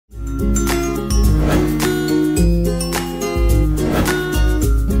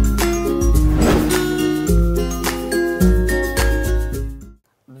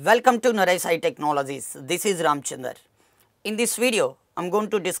Welcome to Naresh IT Technologies. This is RamaChandra. In this video, I am going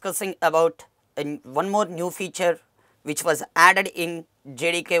to discussing about one more new feature which was added in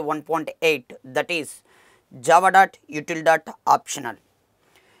JDK 1.8, that is java.util.optional.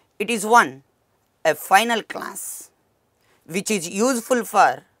 It is a final class which is useful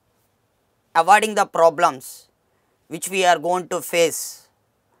for avoiding the problems which we are going to face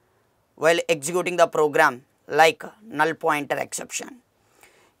while executing the program, like null pointer exception.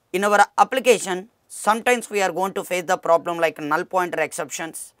 In our application, sometimes we are going to face the problem like null pointer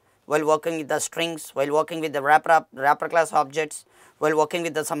exceptions while working with the strings, while working with the wrapper class objects, while working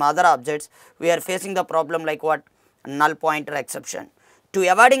with some other objects. We are facing the problem like what? Null pointer exception. To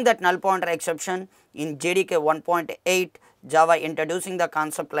avoiding that null pointer exception, in JDK 1.8, Java introducing the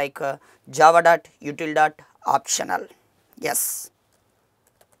concept like java.util.optional. Yes,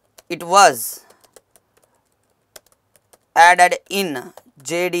 it was added in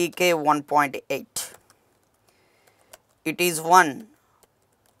JDK 1.8. It is one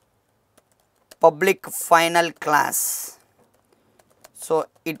public final class, so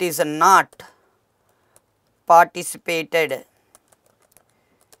it is not participated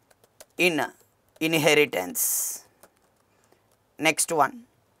in inheritance. Next one,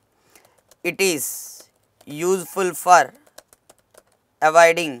 it is useful for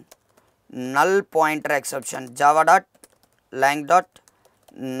avoiding null pointer exception.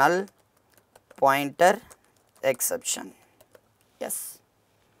 Java.lang.null pointer exception. Yes.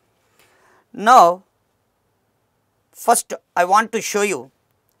 Now, first I want to show you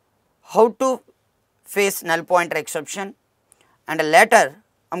how to face null pointer exception, and later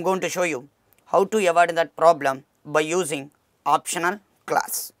I am going to show you how to avoid that problem by using optional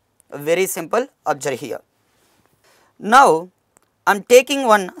class. Very simple, observe here. Now, I am taking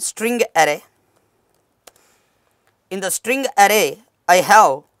one string array. In the string array, I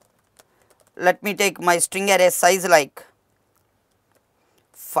have, let me take my string array size like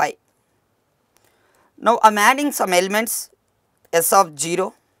 5. Now, I am adding some elements s of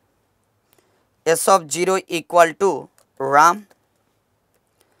 0 equal to Ram,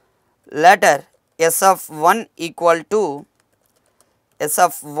 later s of 1 equal to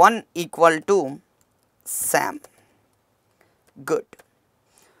Sam. Good.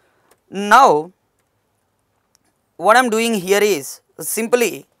 Now, what I am doing here is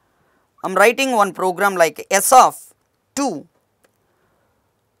simply I am writing one program like s of 1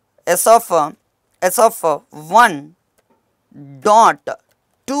 dot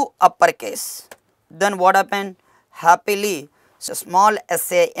 2 uppercase. Then what happened? Happily, so small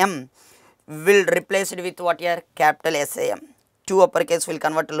SAM will replace it with what here? Capital SAM. 2 uppercase will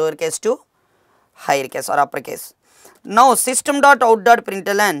convert lowercase to higher case or uppercase. Now,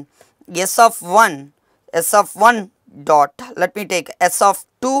 system.out.println s of 1 dot, let me take s of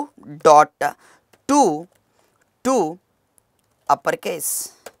 2 dot 2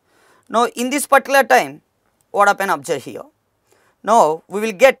 uppercase. Now, in this particular time, what happened? Observe here. Now, we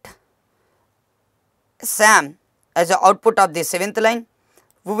will get Sam as a output of the 7th line.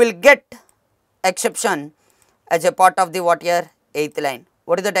 We will get exception as a part of the what here? 8th line.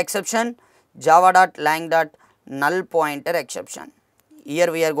 What is that exception? Java.lang.null pointer exception.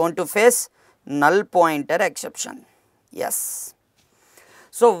 Here we are going to face null pointer exception. Yes.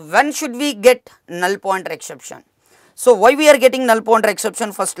 So, when should we get null pointer exception? So, why we are getting null pointer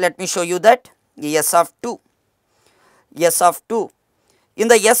exception? First, let me show you that. S of 2. In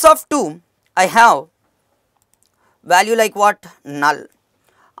the S of 2, I have value like what? Null.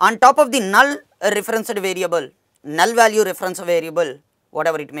 On top of the null referenced variable, null value reference variable,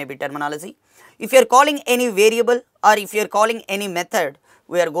 whatever it may be terminology. If you are calling any variable or if you are calling any method,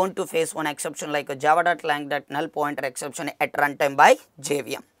 we are going to face one exception like a java.lang.null pointer exception at runtime by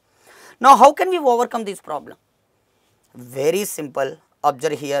JVM. Now, how can we overcome this problem? Very simple,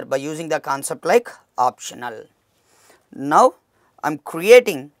 observe here by using the concept like optional. Now, I am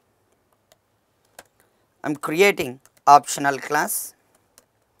creating optional class,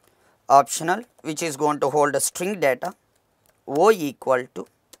 optional, which is going to hold a string data O equal to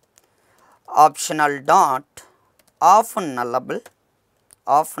optional dot of nullable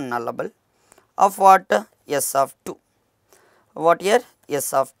of what? S of 2. What here?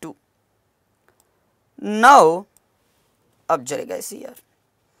 S of 2. Now, observe guys here.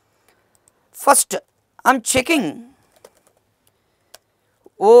 First, I am checking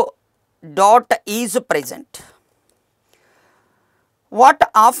O dot is present. What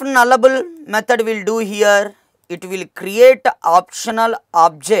of nullable method will do here? It will create optional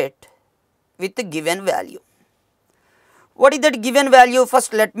object with given value. What is that given value?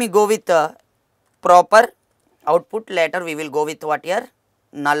 First, let me go with proper output, later we will go with what here?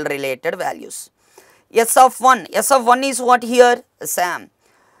 null related values. S of 1 is what here? Sam.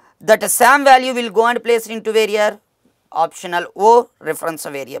 That Sam value will go and place into where here? Optional O reference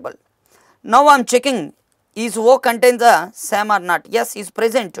variable. Now I am checking, is O contains the Sam or not? Yes, is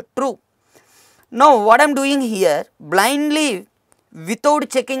present, true. Now what I am doing here, blindly without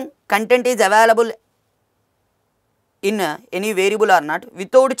checking content is available in any variable or not,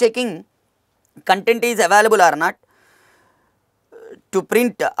 without checking content is available or not, to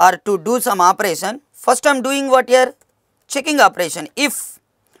print or to do some operation, first I am doing what here? Checking operation. If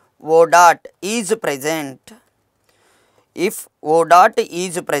O dot is present, if O dot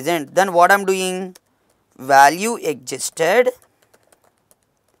is present, then what I am doing? Value existed,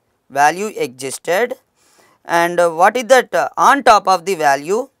 and what is that? On top of the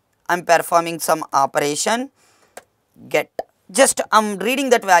value, I am performing some operation, get. Just I am reading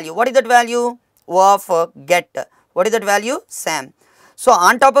that value. What is that value? O of get. What is that value? Sam. So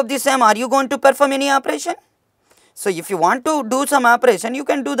on top of this Sam, are you going to perform any operation? So if you want to do some operation, you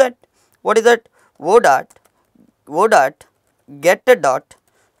can do that. What is that? O dot get dot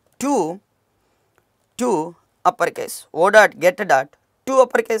to uppercase. O dot get dot to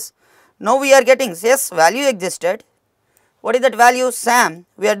uppercase. Now we are getting, yes, value existed. What is that value? Sam.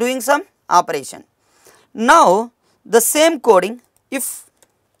 We are doing some operation. Now the same coding, if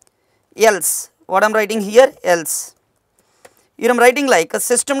else, what I am writing here? Else. Here I am writing like a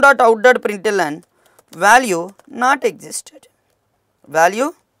system.out.println value not existed.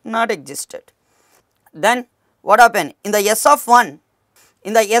 Value not existed. Then what happened? In the S of 1,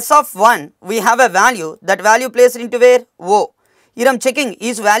 we have a value, that value placed into where? O. Here I am checking,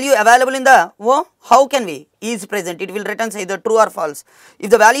 is value available in the O? How can we? Is present, it will return either true or false. If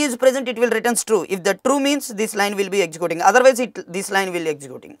the value is present, it will return true. If the true means this line will be executing, otherwise this line will be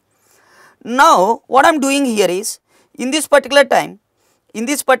executing. Now what I am doing here is, in this particular time,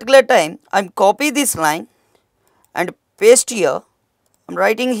 I am copy this line and paste here. I am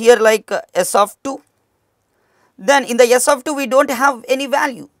writing here like S of 2. Then in the S of 2 we do not have any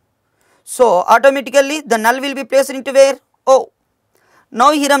value. So automatically the null will be placed into where? O.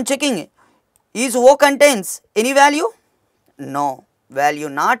 Now here I am checking, is O contains any value? No, value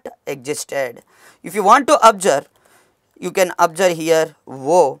not existed. If you want to observe, you can observe here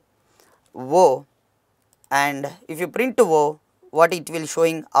O, and if you print O, what it will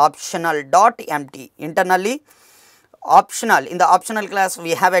showing? Optional dot empty. Internally optional, in the optional class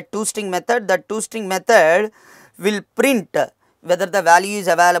we have a toString method. That toString method will print whether the value is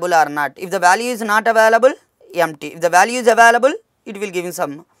available or not. If the value is not available, empty. If the value is available, it will give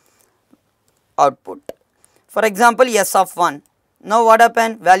some output. For example, S of 1. Now what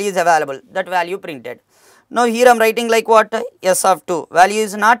happened? Value is available, that value printed. Now here I am writing like what? S of 2, value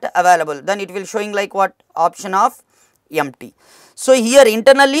is not available, then it will showing like what? Option of empty. So here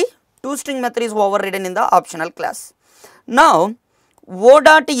internally toString method is overridden in the optional class. Now O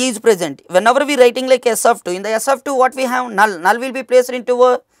dot is present. Whenever we writing like S of 2, in the S of 2 what we have? Null. Null will be placed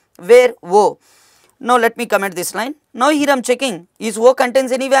into where? O. Now let me comment this line. Now here I am checking, is O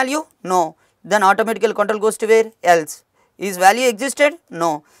contains any value? No. Then automatically control goes to where? Else. Is value existed?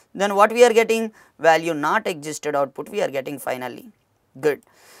 No. Then what we are getting? Value not existed output we are getting finally. Good.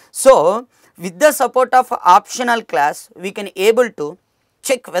 So with the support of optional class, we can able to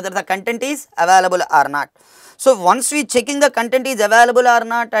check whether the content is available or not. So once we checking the content is available or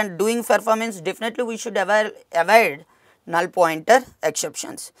not and doing performance, definitely we should avoid null pointer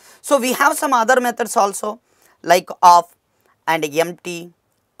exceptions. So we have some other methods also like of and empty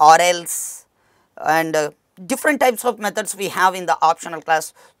or else, and different types of methods we have in the optional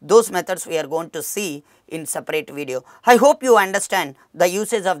class. Those methods we are going to see in separate video. I hope you understand the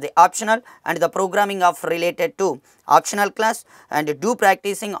usage of the optional and the programming of related to optional class, and do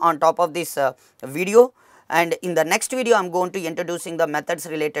practicing on top of this video, and in the next video I am going to introducing the methods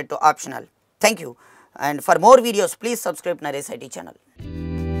related to optional. Thank you, and for more videos please subscribe Naresh IT channel.